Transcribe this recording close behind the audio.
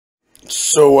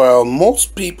So while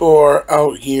most people are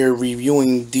out here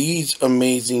reviewing these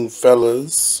amazing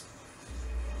fellas,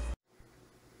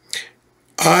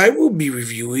 I will be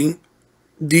reviewing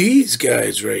these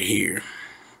guys right here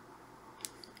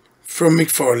from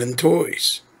Mcfarlane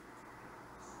Toys.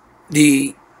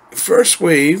 The first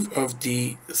wave of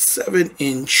the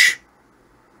 7-inch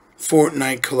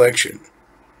Fortnite collection.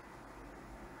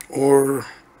 Or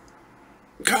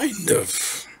kind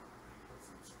of.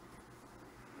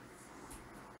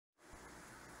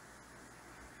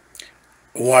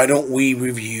 Why don't we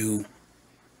review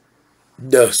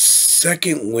the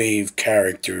second wave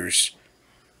characters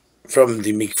from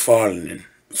the Mcfarlane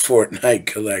Fortnite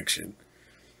collection?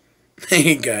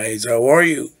 Hey guys, how are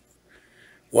you?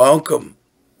 Welcome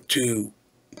to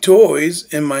Toys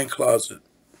in My Closet.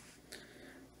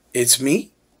 It's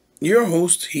me, your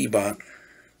host, Hebot.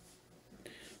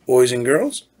 Boys and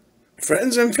girls,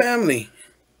 friends and family,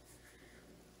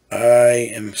 I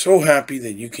am so happy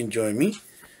that you can join me.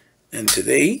 And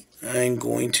today I'm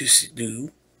going to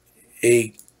do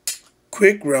a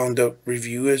quick roundup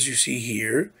review, as you see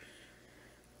here,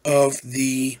 of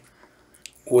the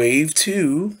Wave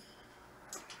 2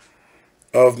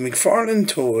 of Mcfarlane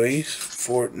Toys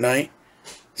Fortnite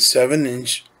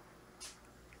 7-inch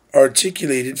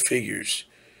articulated figures.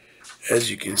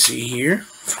 As you can see here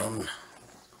from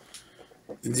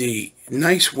the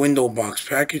nice window box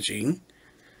packaging,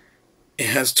 it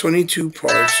has 22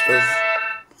 parts of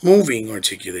moving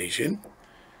articulation,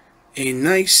 a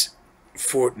nice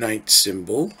Fortnite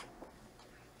symbol,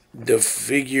 the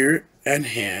figure and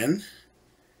hand,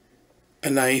 a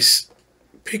nice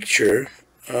picture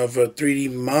of a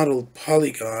 3D modeled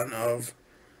polygon of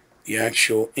the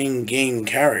actual in-game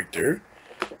character,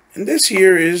 and this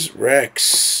here is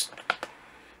Rex,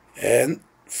 and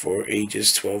for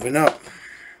ages 12 and up.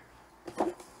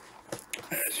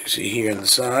 As you see here on the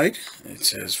side, it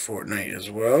says Fortnite as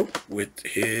well, with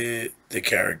the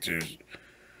characters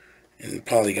in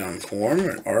polygon form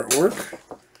and artwork.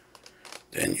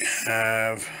 Then you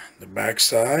have the back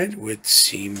side with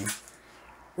some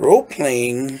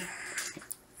role-playing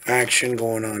action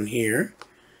going on here.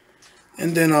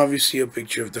 And then obviously a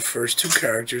picture of the first two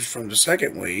characters from the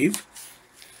second wave,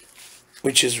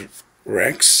 which is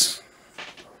Rex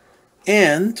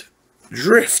and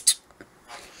Drift.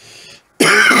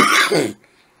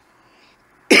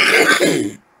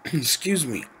 Excuse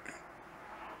me.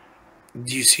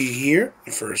 Do you see here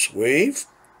the first wave?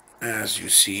 As you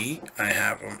see, I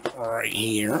have them right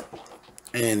here.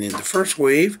 And in the first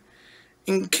wave,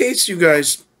 in case you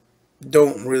guys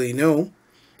don't really know,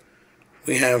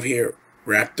 we have here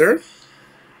Raptor.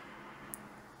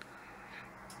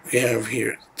 We have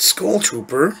here Skull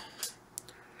Trooper.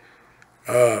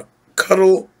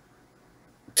 Cuddle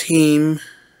Team.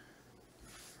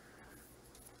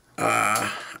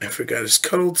 I forgot, it's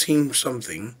Cuddle Team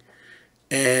something.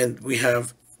 And we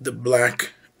have the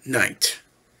Black Knight,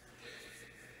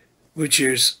 which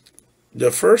is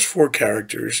the first four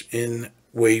characters in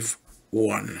Wave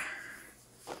 1.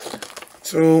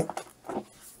 So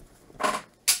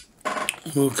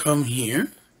we'll come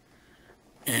here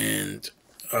and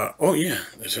oh yeah,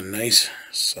 there's a nice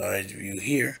side view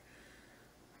here,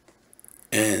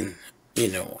 and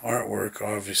you know, artwork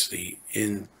obviously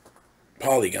in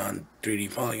polygon,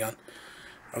 3D polygon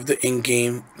of the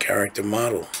in-game character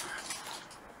model.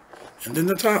 And then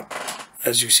the top,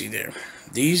 as you see there,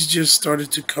 these just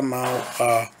started to come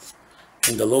out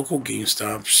in the local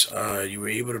GameStops. You were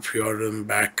able to pre-order them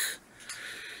back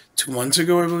 2 months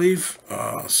ago, I believe.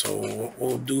 So what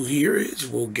we'll do here is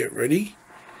we'll get ready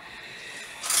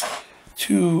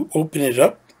to open it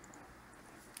up,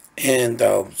 and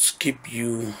I'll skip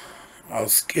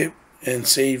and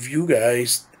save you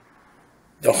guys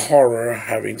the horror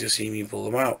having to see me pull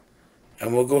them out.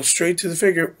 And we'll go straight to the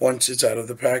figure once it's out of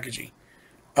the packaging.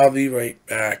 I'll be right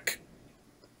back.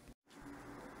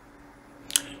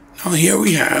 Now here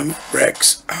we have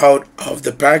Rex out of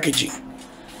the packaging.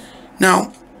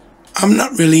 Now, I'm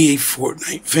not really a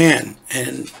Fortnite fan,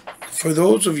 and for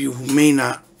those of you who may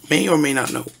or may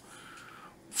not know,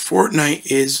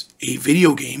 Fortnite is a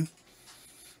video game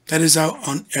that is out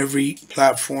on every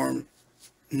platform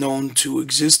known to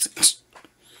existence.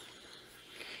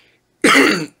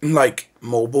 Like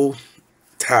mobile,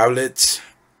 tablets,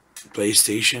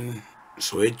 PlayStation,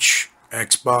 Switch,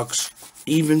 Xbox,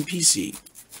 even PC.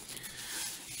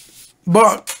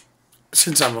 But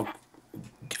since I'm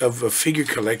a figure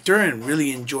collector and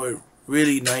really enjoy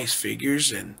really nice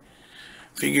figures and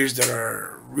figures that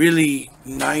are really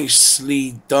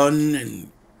nicely done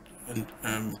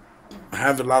and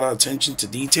have a lot of attention to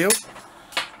detail,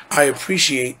 I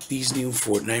appreciate these new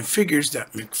Fortnite figures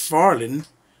that Mcfarlane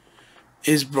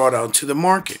is brought out to the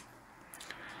market.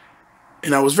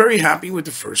 And I was very happy with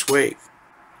the first wave.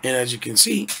 And as you can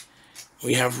see,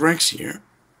 we have Rex here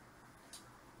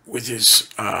with his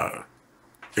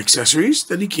accessories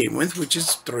that he came with, which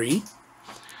is 3.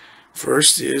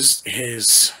 First is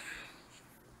his,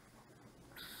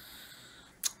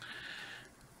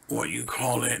 what you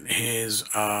call it, his,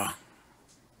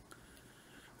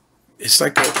 it's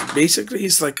like a, basically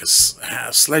it's like a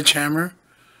sledgehammer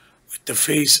with the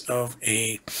face of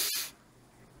a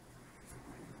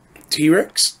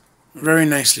T-Rex. Very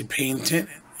nicely painted.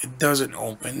 It doesn't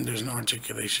open. There's no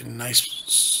articulation.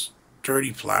 Nice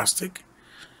sturdy plastic.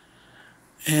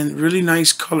 And really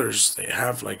nice colors. They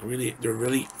have like really, they're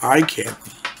really eye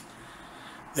candy.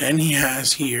 Then he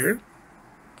has here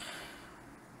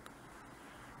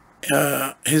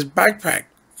his backpack.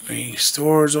 He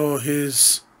stores all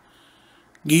his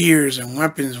gears and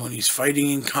weapons when he's fighting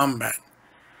in combat.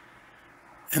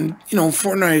 And, you know,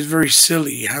 Fortnite is very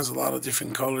silly. It has a lot of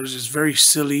different colors. It's very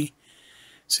silly.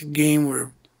 It's a game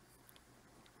where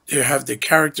they have the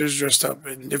characters dressed up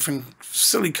in different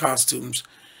silly costumes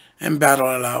and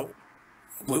battle it out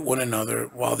with one another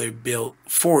while they build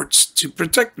forts to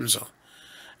protect themselves.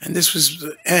 And this was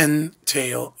the end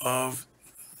tale of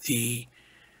the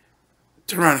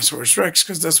Tyrannosaurus Rex,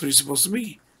 because that's what he's supposed to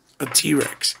be, a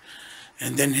T-Rex.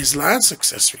 And then his last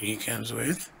accessory he comes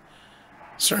with,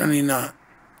 certainly not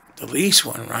the least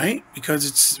one, right? Because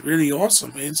it's really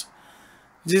awesome. It's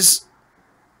this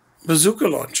bazooka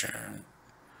launcher.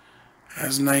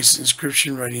 Has a nice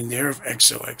inscription writing there of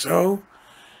XOXO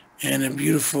and a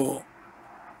beautiful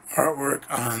artwork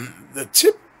on the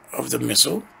tip of the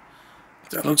missile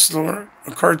that looks like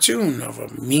a cartoon of a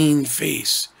mean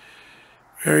face.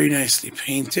 Very nicely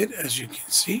painted, as you can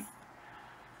see,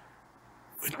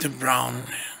 with the brown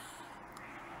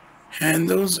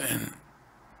handles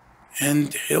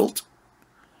and hilt.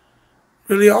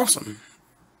 Really awesome.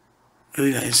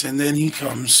 Really nice. And then he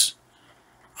comes,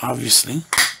 obviously,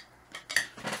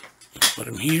 put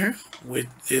him here with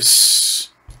this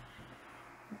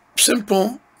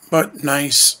simple but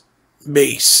nice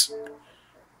base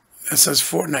that says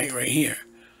Fortnite right here.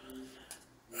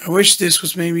 I wish this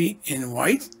was maybe in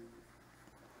white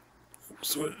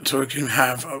so it can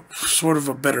have a sort of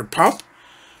a better pop,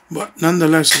 but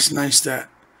nonetheless it's nice that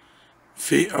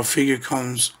a figure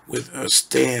comes with a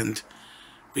stand,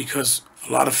 because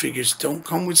a lot of figures don't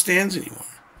come with stands anymore.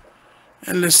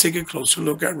 And let's take a closer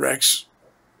look at Rex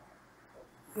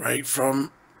right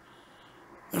from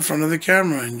the front of the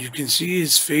camera, and you can see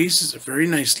his face is a very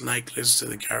nice likeness to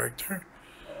the character.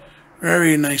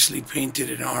 Very nicely painted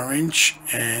in orange,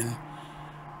 and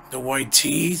the white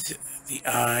teeth, the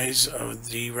eyes of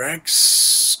the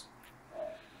Rex,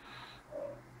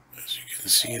 as you can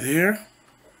see there.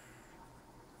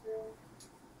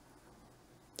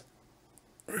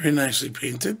 Very nicely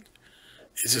painted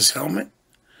is his helmet.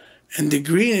 And the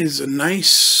green is a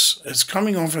nice, it's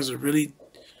coming off as a really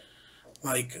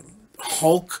like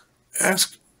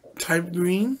Hulk-esque type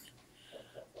green.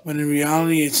 But in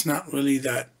reality, it's not really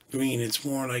that green. It's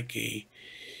more like a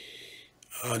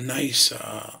nice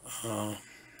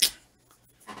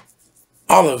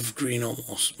olive green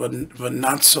almost, but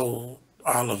not so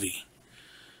olivey.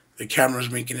 The camera's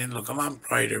making it look a lot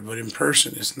brighter, but in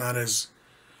person it's not as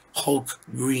Hulk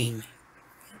green.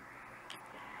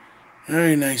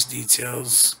 Very nice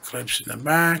details. Clips in the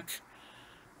back.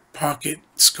 Pocket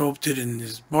sculpted in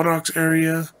this buttocks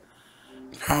area.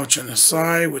 Pouch on the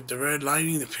side with the red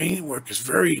lining. The paint work is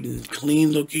very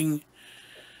clean looking.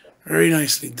 Very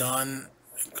nicely done.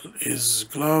 His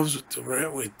gloves with the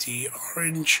red, with the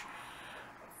orange.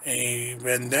 A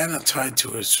bandana tied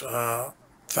to his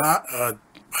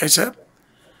bicep.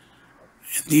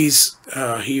 And these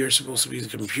here are supposed to be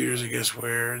the computers, I guess,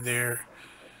 where they're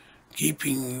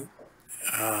keeping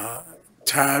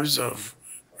tabs of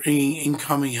ringing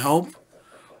incoming help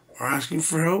or asking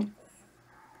for help.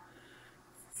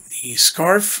 The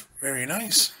scarf, very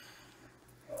nice.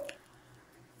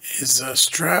 His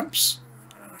straps,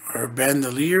 or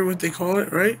bandolier, what they call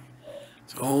it, right?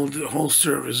 To hold the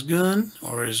holster of his gun,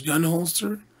 or his gun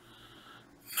holster.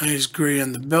 Nice gray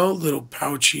on the belt, little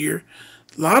pouch here.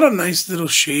 A lot of nice little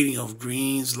shading of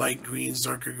greens, light greens,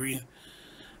 darker green.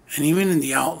 And even in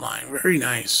the outline, very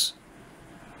nice.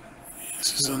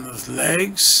 This is on the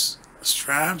legs,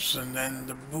 straps, and then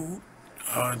the boot,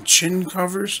 chin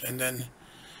covers, and then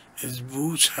his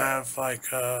boots have like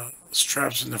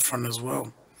straps in the front as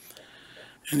well.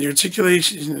 And the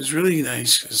articulation is really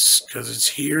nice because it's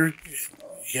here.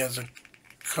 He has a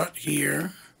cut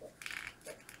here.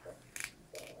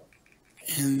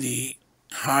 in the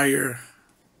higher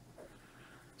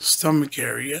stomach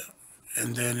area,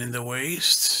 and then in the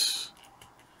waist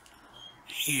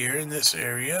here in this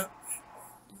area.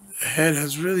 The head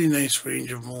has really nice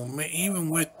range of movement, even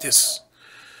with this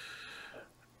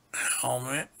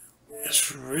helmet.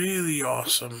 It's really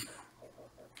awesome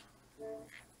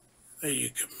that you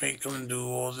can make them do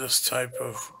all this type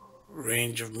of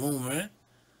range of movement.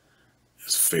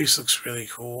 His face looks really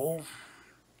cool.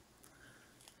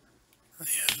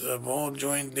 He has a ball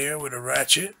joint there with a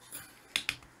ratchet.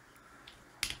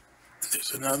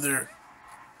 There's another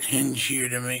hinge here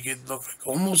to make it look like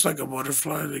almost like a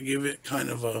butterfly, to give it kind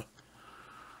of a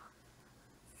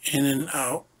in and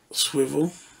out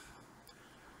swivel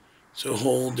to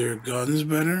hold their guns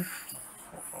better.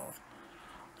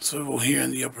 Swivel here in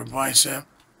the upper bicep.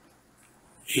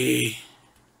 A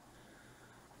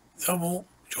double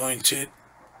jointed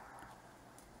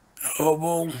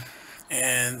elbow,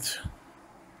 and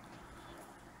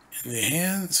in the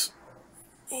hands,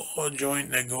 a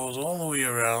joint that goes all the way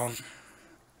around,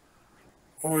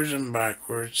 forwards and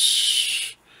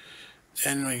backwards.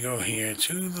 Then we go here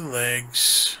to the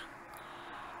legs,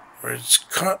 where it's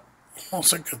cut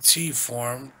almost like a T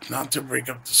form, not to break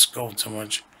up the skull too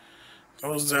much. It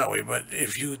goes that way, but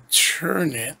if you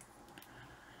turn it,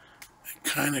 it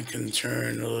kind of can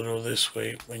turn a little this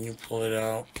way when you pull it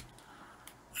out.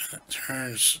 And it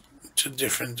turns to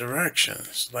different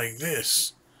directions, like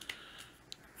this.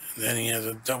 And then he has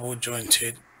a double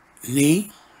jointed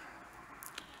knee,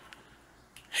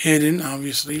 hidden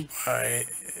obviously by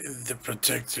the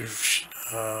protective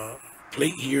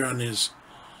plate here on his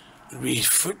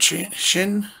foot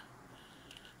shin,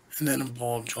 and then a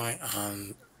ball joint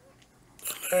on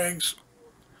the legs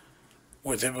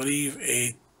with, I believe,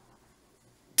 a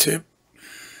tip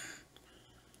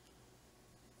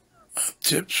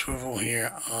swivel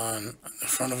here on the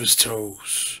front of his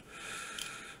toes.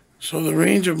 So the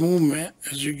range of movement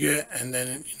as you get, and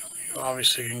then you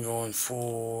obviously can go in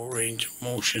full range of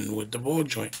motion with the ball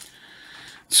joint.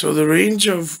 So the range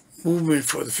of movement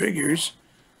for the figures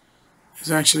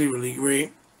is actually really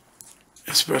great,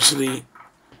 especially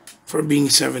for being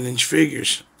 7-inch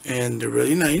figures, and they're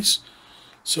really nice.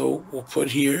 So we'll put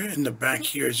here in the back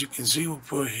here, as you can see, we'll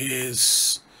put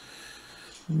his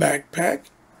backpack.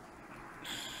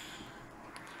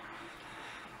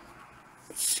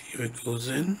 Let's see if it goes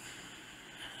in.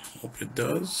 Hope it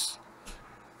does.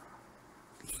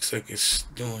 Looks like it's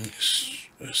doing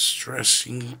a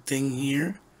stressing thing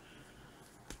here.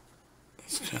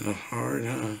 It's kind of hard,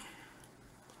 huh?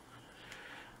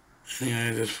 Anyway,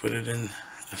 I just put it in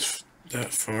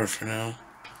that far for now.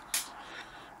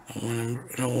 I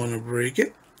don't want to break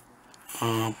it.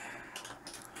 Let's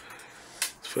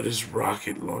put his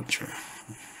rocket launcher.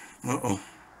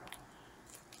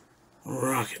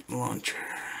 Rocket launcher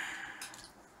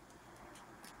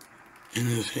in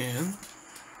his hand.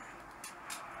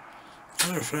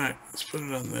 Matter of fact, let's put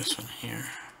it on this one here,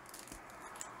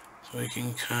 so we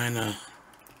can kind of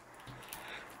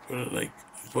put it like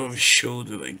above his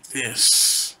shoulder, like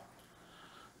this.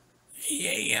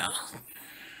 Yeah.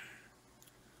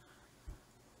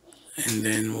 And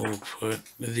then we'll put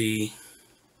his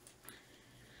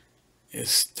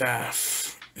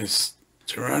staff, his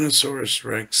Tyrannosaurus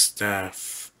Rex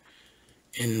staff,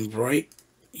 in bright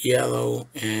yellow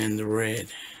and red.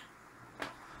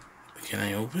 Can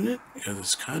I open it? Because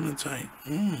it's kind of tight.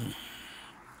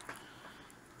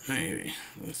 Maybe.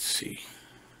 Let's see.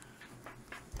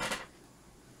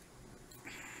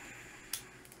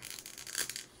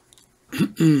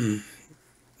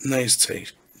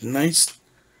 Nice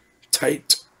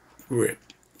tight grip.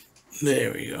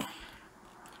 There we go.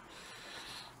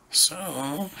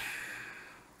 So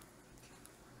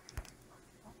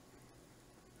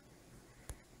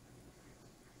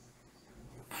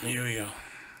here we go.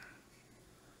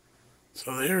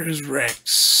 So there is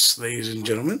Rex, ladies and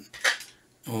gentlemen.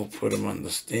 We'll put him on the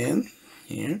stand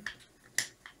here.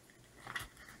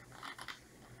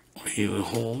 He will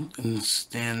hold and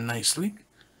stand nicely,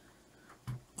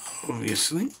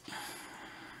 obviously.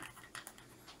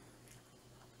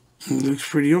 He looks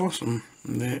pretty awesome.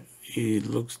 He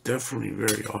looks definitely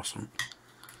very awesome.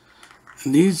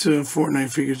 And these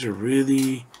Fortnite figures are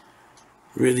really,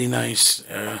 really nice.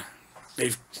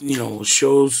 They've,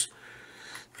 shows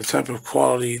the type of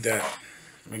quality that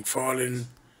Mcfarlane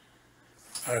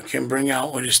can bring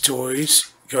out with his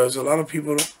toys, because a lot of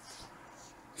people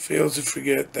fail to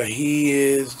forget that he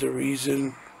is the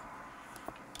reason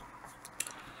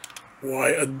why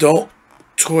adult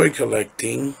toy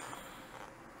collecting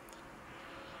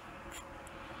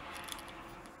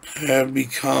have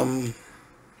become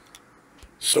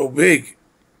so big.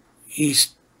 he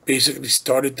basically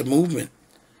started the movement.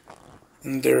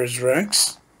 And there's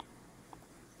Rex,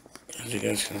 as you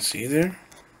guys can see there.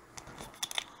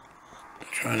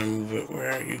 Trying to move it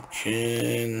where you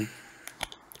can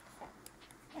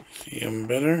see him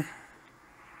better.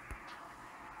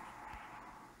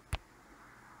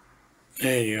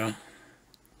 There you go.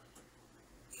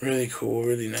 Really cool,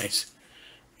 really nice.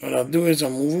 What I'll do is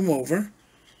I'll move him over.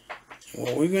 And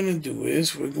what we're going to do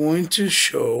is we're going to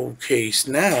showcase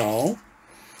now.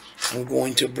 I'm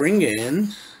going to bring in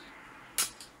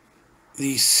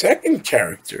the second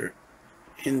character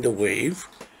in the wave,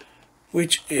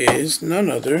 which is none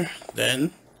other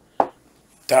than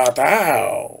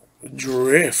Tao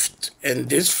Drift. And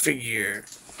this figure,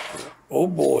 oh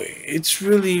boy, it's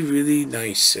really, really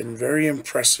nice and very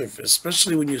impressive,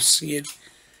 especially when you see it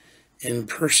in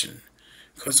person.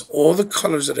 Because all the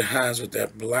colors that it has with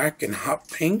that black and hot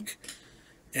pink,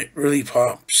 it really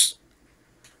pops.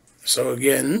 So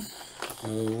again,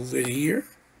 move it here.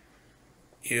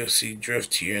 You'll see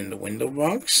Drift here in the window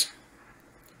box.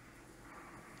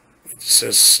 It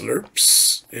says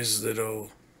Slurps. His little,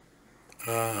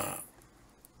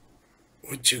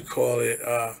 what you call it,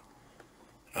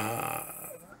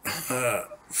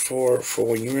 for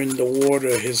when you're in the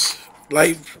water, his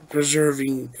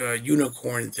life-preserving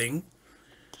unicorn thing.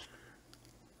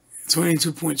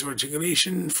 22 points of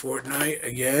articulation, Fortnite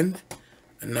again.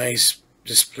 A nice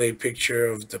display picture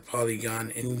of the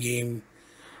Polygon in-game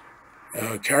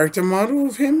character model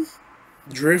of him.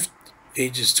 Drift,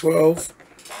 ages 12.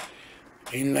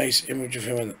 A nice image of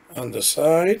him on the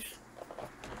side.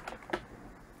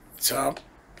 Top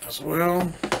as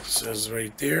well. It says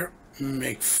right there,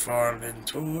 Mcfarlane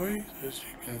toy, as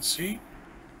you can see.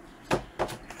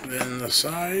 Then the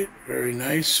side, very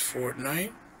nice,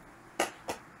 Fortnite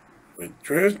with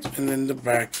Drift, and then the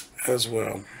back as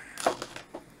well.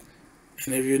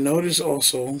 And if you notice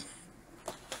also,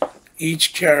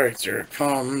 each character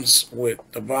comes with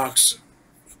the box,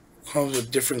 comes with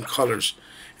different colors.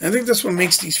 And I think that's what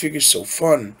makes these figures so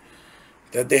fun,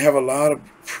 that they have a lot of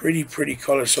pretty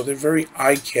colors, so they're very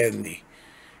eye candy,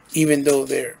 even though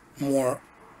they're more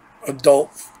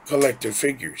adult collector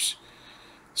figures.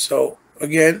 So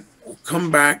again, we'll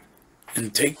come back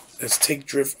and let's take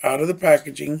Drift out of the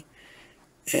packaging,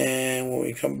 and when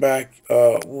we come back,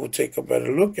 we'll take a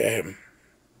better look at him.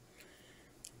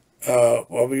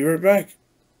 I'll be right back.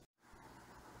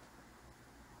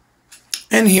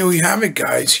 And here we have it,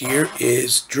 guys. Here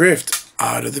is Drift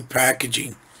out of the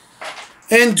packaging.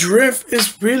 And Drift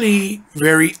is really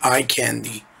very eye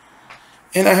candy.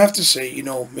 And I have to say, you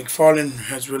know, Mcfarlane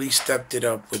has really stepped it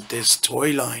up with this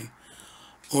toy line,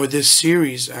 or this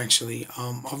series actually,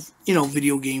 of, you know,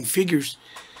 video game figures.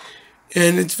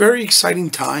 And it's very exciting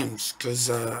times, because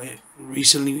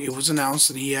recently it was announced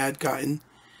that he had gotten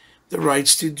the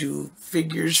rights to do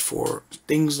figures for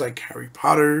things like Harry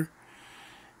Potter,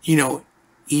 you know,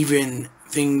 even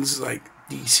things like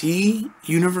DC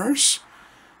Universe,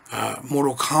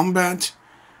 Mortal Kombat.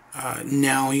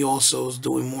 Now he also is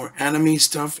doing more anime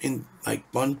stuff in like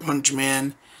One Punch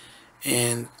Man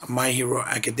and My Hero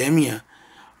Academia.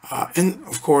 And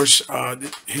of course,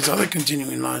 his other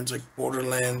continuing lines like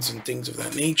Borderlands and things of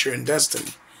that nature, and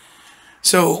Destiny.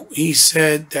 So he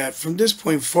said that from this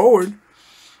point forward,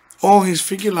 all his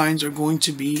figure lines are going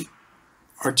to be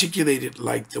articulated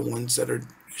like the ones that you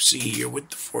see here with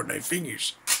the Fortnite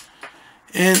figures.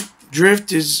 And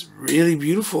Drift is really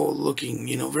beautiful looking,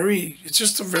 you know, it's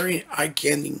just a very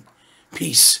eye-candy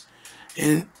piece.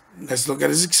 And let's look at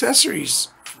his accessories.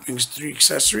 He brings 3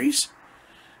 accessories.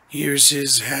 Here's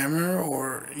his hammer,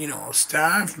 or, you know,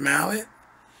 staff, mallet.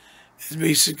 It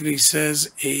basically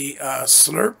says a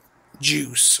slurp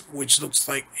juice, which looks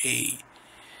like the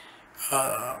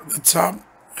top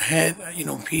head, you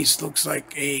know, piece looks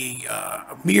like a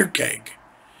beer keg.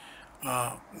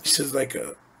 This is like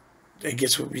I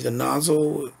guess would be the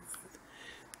nozzle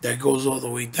that goes all the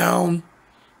way down,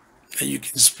 and you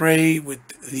can spray with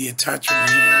the attachment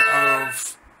here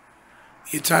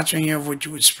of what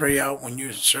you would spray out when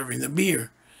you're serving the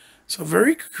beer. So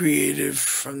very creative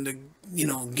from the, you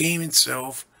know, game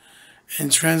itself,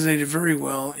 and translated very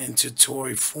well into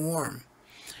toy form.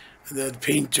 The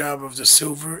paint job of the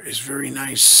silver is very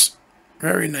nice,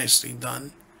 very nicely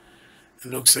done. It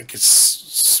looks like it's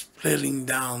splitting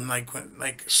down like a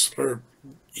slurp,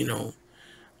 you know,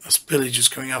 a spillage is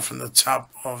coming out from the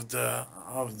top of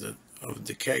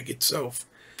the keg itself.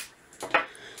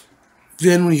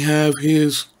 Then we have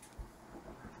his,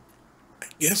 I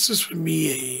guess this would be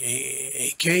a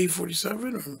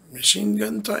AK-47 or machine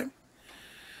gun type.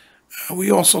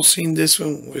 We also seen this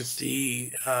one with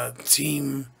the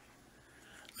team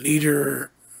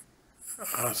leader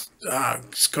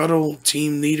Scuttle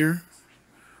team leader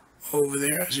over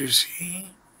there, as you see.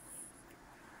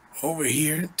 Over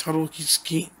here, Cuddle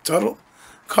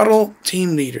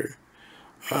team leader.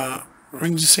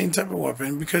 Brings the same type of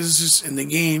weapon because it's just in the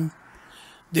game.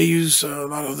 They use a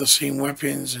lot of the same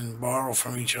weapons and borrow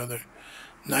from each other.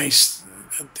 Nice.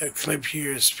 The clip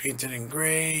here is painted in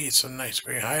gray. Some nice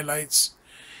gray highlights.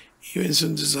 Even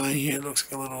some design here looks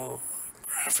like a little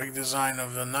graphic design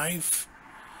of the knife.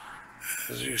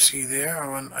 As you see there, I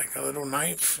want like a little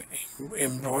knife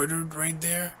embroidered right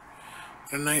there.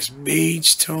 A nice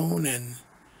beige tone and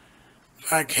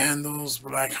black handles,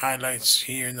 black highlights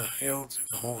here in the hilt,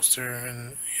 the holster,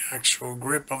 and the actual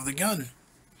grip of the gun.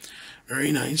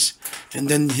 Very nice. And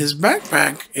then his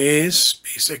backpack is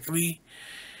basically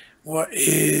what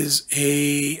is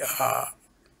a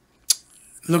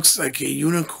looks like a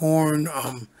unicorn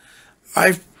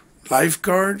life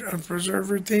lifeguard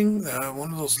preserver thing.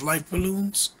 One of those life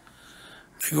balloons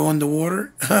that go in the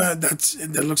water.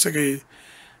 That looks like a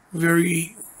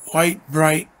very white,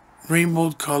 bright,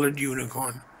 rainbow colored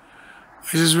unicorn.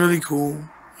 This is really cool.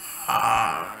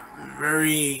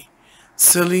 Very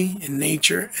silly in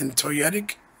nature and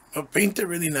toyetic, but painted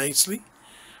really nicely.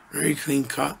 Very clean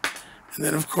cut. And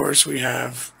then, of course, we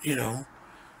have,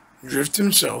 Drift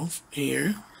himself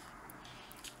here,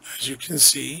 as you can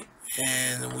see.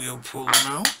 And we'll pull him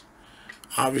out.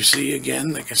 Obviously,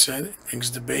 again, like I said, it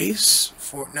brings the base,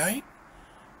 Fortnite,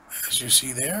 as you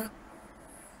see there.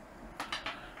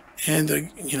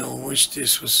 And, wish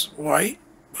this was white.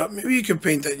 But maybe you can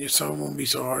paint that yourself. It won't be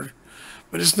so hard.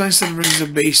 But it's nice that it brings the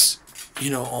base,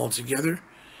 all together.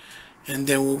 And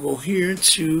then we'll go here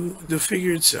to the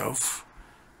figure itself,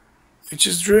 which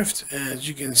is Drift. As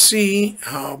you can see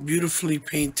how beautifully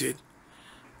painted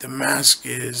the mask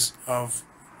is of,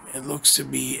 it looks to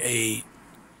be a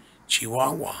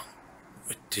Chihuahua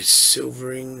with this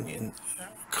silvering and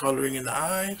coloring in the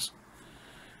eyes.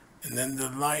 And then the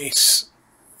nice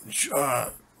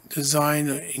design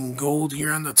in gold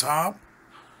here on the top,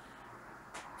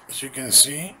 as you can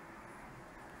see.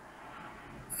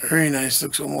 Very nice.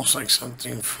 Looks almost like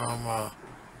something from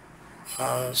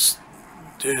the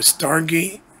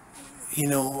Stargate,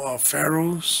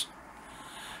 Pharaohs.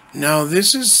 Now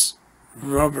this is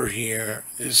rubber here.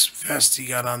 This vest he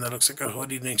got on that looks like a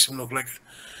hoodie makes him look like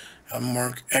a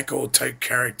Mark Echo type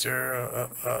character,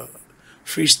 a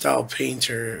freestyle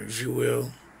painter, if you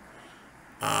will.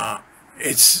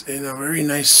 It's in a very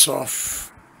nice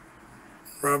soft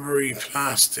rubbery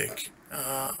plastic.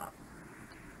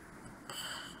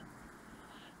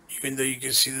 Even though you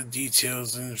can see the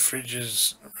details in the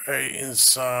fridges right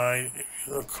inside, if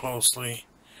you look closely,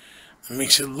 it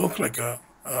makes it look like a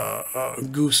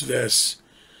goose vest.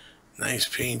 Nice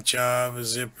paint job, a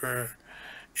zipper,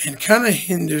 and kind of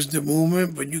hinders the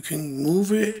movement, but you can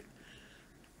move it,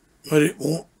 but it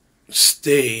won't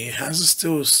stay. It has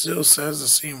still has the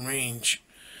same range.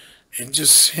 It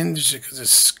just hinders it because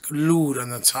it's glued on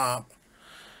the top,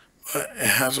 but it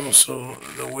has also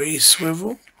the waist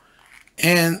swivel,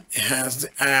 and it has the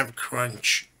ab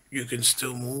crunch. You can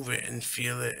still move it and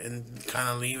feel it and kind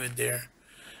of leave it there,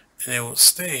 and it will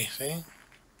stay. See?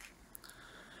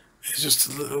 It's just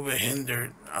a little bit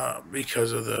hindered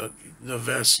because of the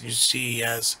vest. You see he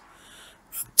has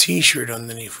a t-shirt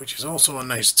underneath, which is also a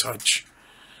nice touch.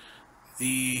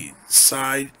 The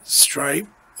side stripe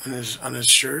on his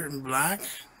shirt in black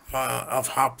of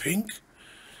hot pink.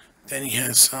 Then he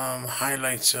has some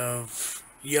highlights of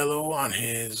yellow on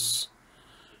his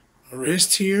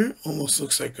wrist here. Almost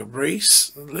looks like a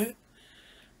bracelet.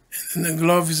 And then the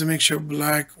glove is a mixture of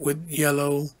black with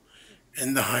yellow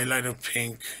and the highlight of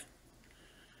pink.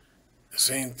 The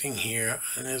same thing here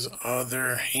on his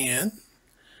other hand.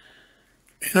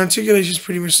 And articulation is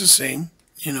pretty much the same.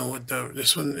 With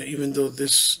this one, even though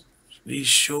these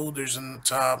shoulders on the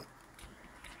top,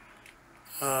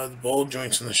 the ball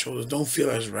joints on the shoulders don't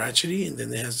feel as ratchety, and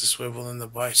then it has the swivel in the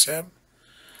bicep.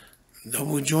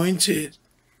 Double jointed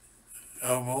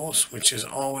elbows, which is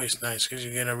always nice because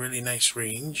you get a really nice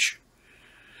range.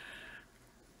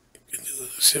 You can do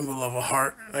the symbol of a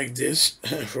heart like this,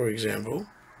 for example.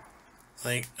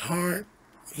 Like heart,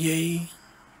 yay.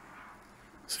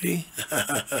 See?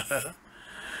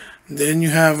 Then you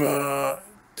have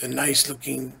the nice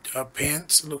looking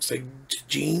pants. It looks like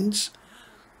jeans.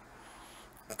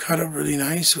 Cut up really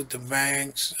nice with the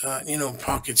bags.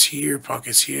 Pockets here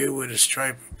with a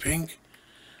stripe of pink.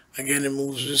 Again, it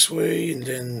moves this way, and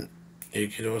then you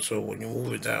can also, when you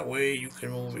move it that way, you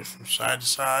can move it from side to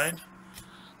side.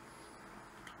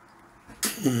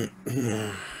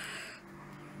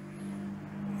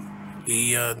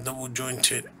 The double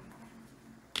jointed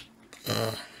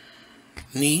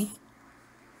knee.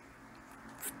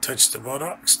 Touch the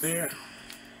buttocks there.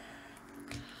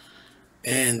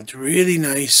 And really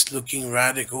nice looking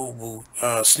radical boot,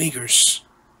 sneakers.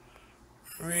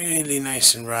 Really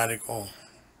nice and radical.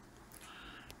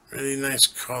 Really nice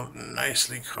color,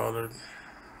 nicely colored.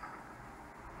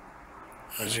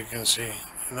 As you can see,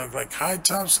 they look like high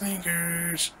top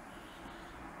sneakers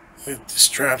with the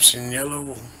straps in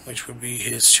yellow, which would be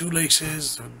his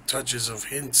shoelaces, the touches of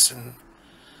hints and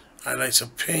highlights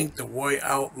of pink, the white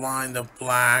outline, the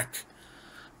black,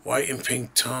 white and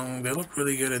pink tongue. They look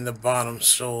really good in the bottom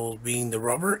sole, being the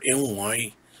rubber in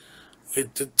white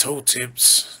with the toe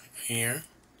tips here.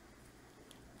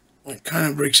 It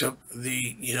kind of breaks up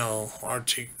the,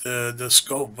 the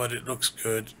scope, but it looks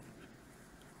good.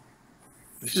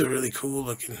 These are really cool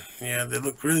looking. Yeah, they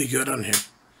look really good on him.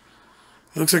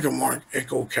 It looks like a Mark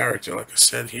Echo character. Like I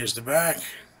said, here's the back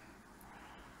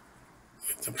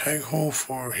with the peg hole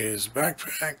for his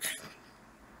backpack.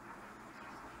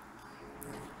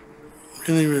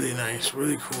 Really, really nice.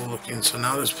 Really cool looking. So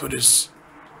now let's put his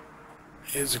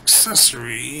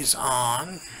accessories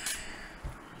on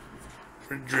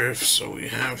for drift. So we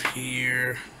have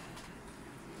here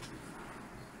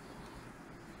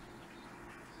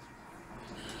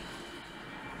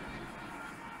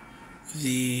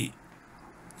the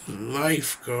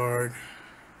lifeguard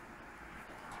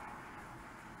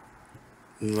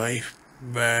life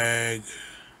bag.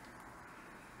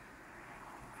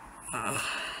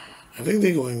 I think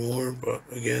they're going more, but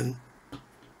again,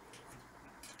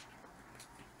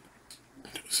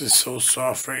 this is so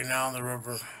soft right now, the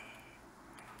rubber.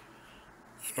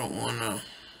 I don't want to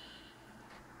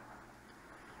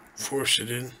force it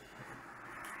in.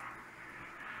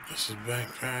 This is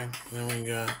backpack. Then we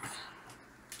got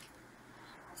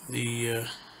the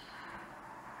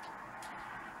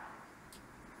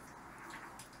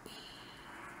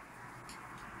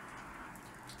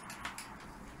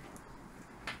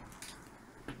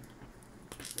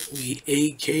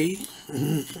AK.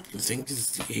 I think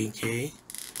it's the AK.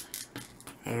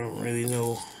 I don't really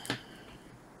know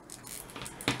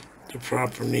the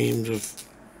proper names of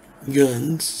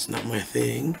guns. It's not my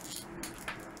thing.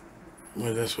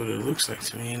 But that's what it looks like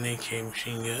to me, an AK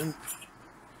machine gun.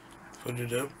 Put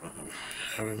it up.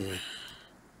 Having my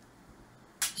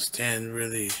stand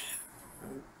really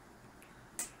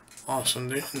awesome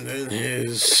there. And then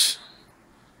his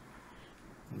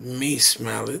mace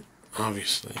mallet,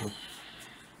 obviously.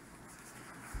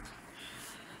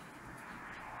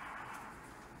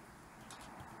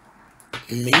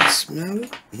 Mace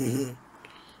mallet? I don't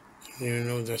even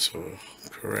know if that's a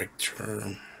correct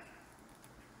term.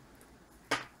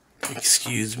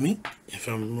 Excuse me if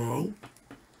I'm wrong.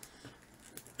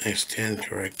 I stand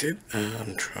corrected.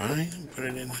 I'm trying to put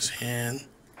it in his hand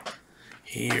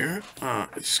here.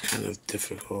 It's kind of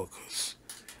difficult because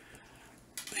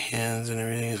the hands and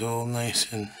everything is all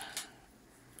nice and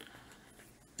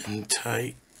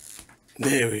tight.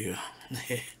 There we go.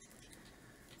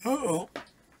 Uh-oh.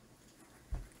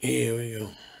 Here we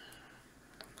go.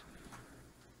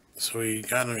 So we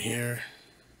got him here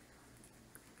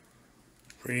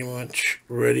pretty much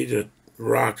ready to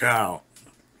rock out.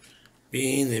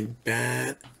 Being a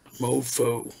bad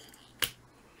mofo.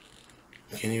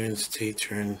 Can't even stay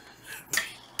turned that way.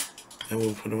 Then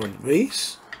we'll put him on the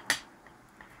base.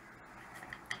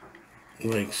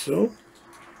 Like so.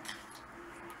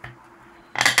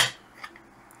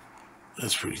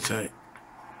 That's pretty tight.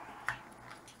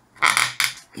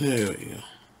 There we go.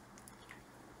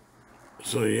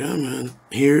 So yeah, man.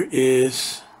 Here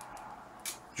is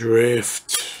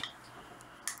Drift.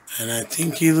 And I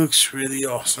think he looks really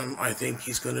awesome. I think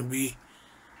he's going to be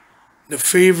the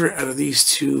favorite out of these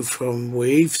two from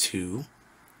Wave 2.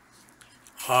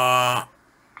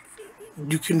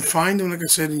 You can find them, like I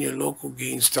said, in your local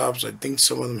GameStops. I think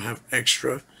some of them have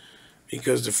extra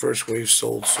because the first wave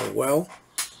sold so well.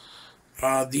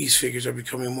 These figures are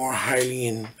becoming more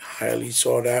highly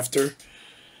sought after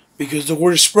because the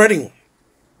word is spreading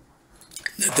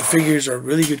that the figures are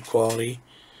really good quality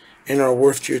and are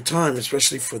worth your time,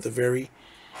 especially for the very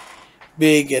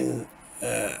big and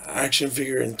action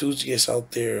figure enthusiasts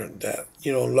out there that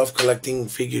love collecting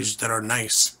figures that are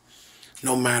nice,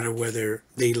 no matter whether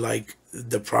they like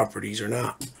the properties or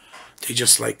not. They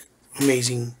just like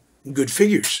amazing, good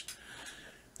figures.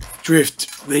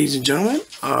 Drift, ladies and gentlemen,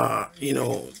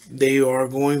 they are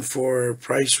going for a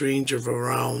price range of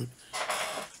around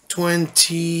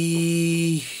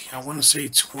 20. I want to say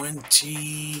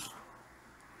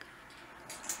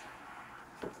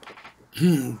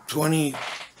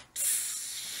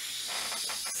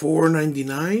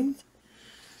 24.99.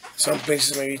 Some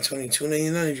places maybe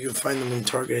 $22.99. If you can find them in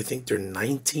Target, I think they're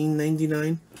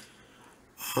 $19.99.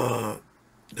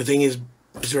 The thing is,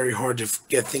 it's very hard to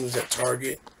get things at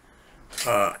Target.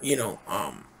 You know,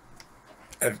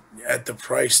 at the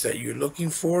price that you're looking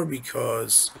for,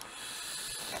 because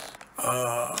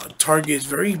Target is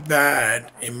very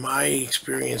bad in my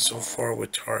experience so far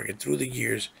with Target through the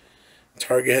years.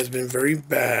 Target has been very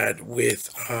bad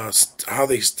with how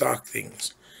they stock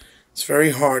things. It's very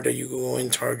hard that you go in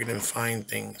Target and find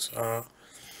things.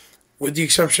 With the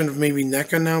exception of maybe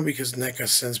NECA now, because NECA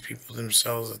sends people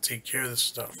themselves to take care of this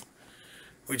stuff,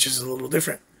 which is a little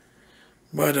different.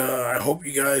 But I hope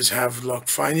you guys have luck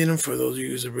finding them. For those of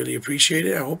you that really appreciate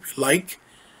it, I hope you like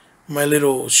my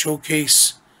little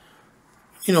showcase,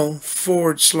 /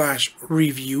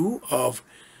 review of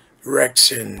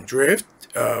Rex and Drift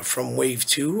from Wave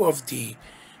 2 of the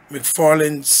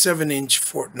Mcfarlane 7-inch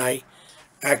Fortnite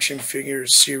action figure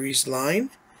series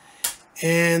line.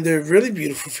 And they're really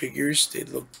beautiful figures. They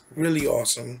look really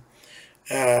awesome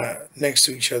next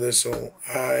to each other. So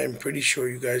I'm pretty sure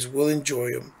you guys will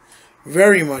enjoy them.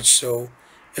 Very much so.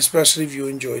 Especially if you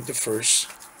enjoyed the first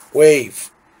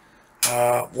wave.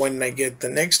 When I get the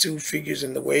next two figures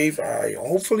in the wave,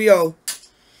 hopefully I'll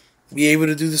be able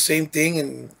to do the same thing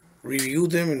and review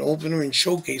them and open them and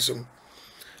showcase them.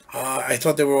 I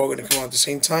thought they were all going to come out at the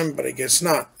same time, but I guess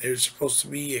not. They're supposed to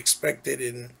be expected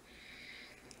in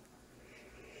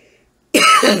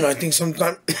I think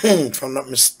sometime, if I'm not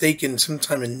mistaken,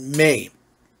 sometime in May.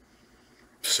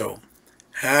 So,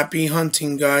 happy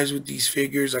hunting, guys, with these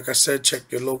figures. Like I said,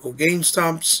 check your local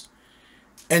GameStops.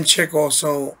 And check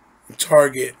also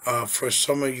Target for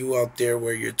some of you out there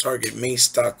where your Target may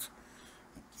stock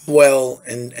well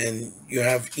and you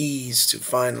have ease to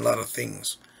find a lot of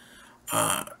things.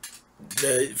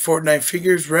 The Fortnite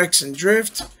figures, Rex and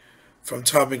Drift from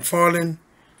Todd McFarlane.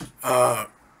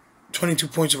 22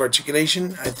 points of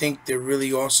articulation. I think they're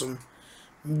really awesome.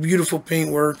 Beautiful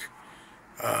paintwork.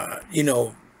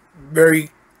 Very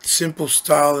simple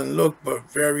style and look, but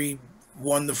very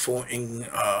wonderful in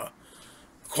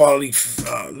quality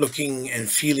looking and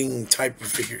feeling type of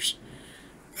figures.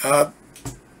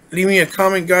 Leave me a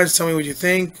comment, guys. Tell me what you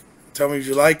think. Tell me if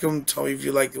you like them. Tell me if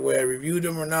you like the way I reviewed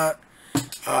them or not.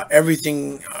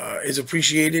 Everything is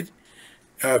appreciated.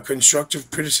 Constructive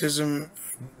criticism,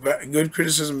 good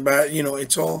criticism, bad.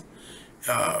 It's all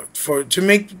to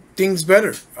make things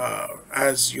better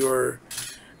as you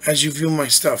view my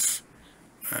stuff.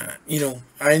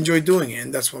 I enjoy doing it,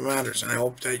 and that's what matters. And I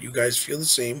hope that you guys feel the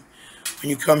same when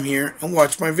you come here and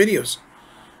watch my videos.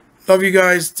 Love you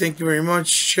guys. Thank you very much.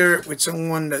 Share it with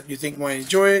someone that you think might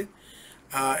enjoy it,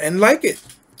 and like it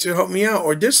to help me out,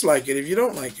 or dislike it if you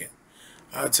don't like it,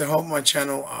 to help my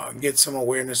channel get some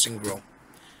awareness and grow.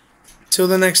 Till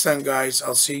the next time, guys,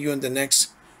 I'll see you in the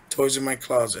next Toys in My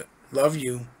Closet. Love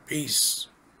you. Peace.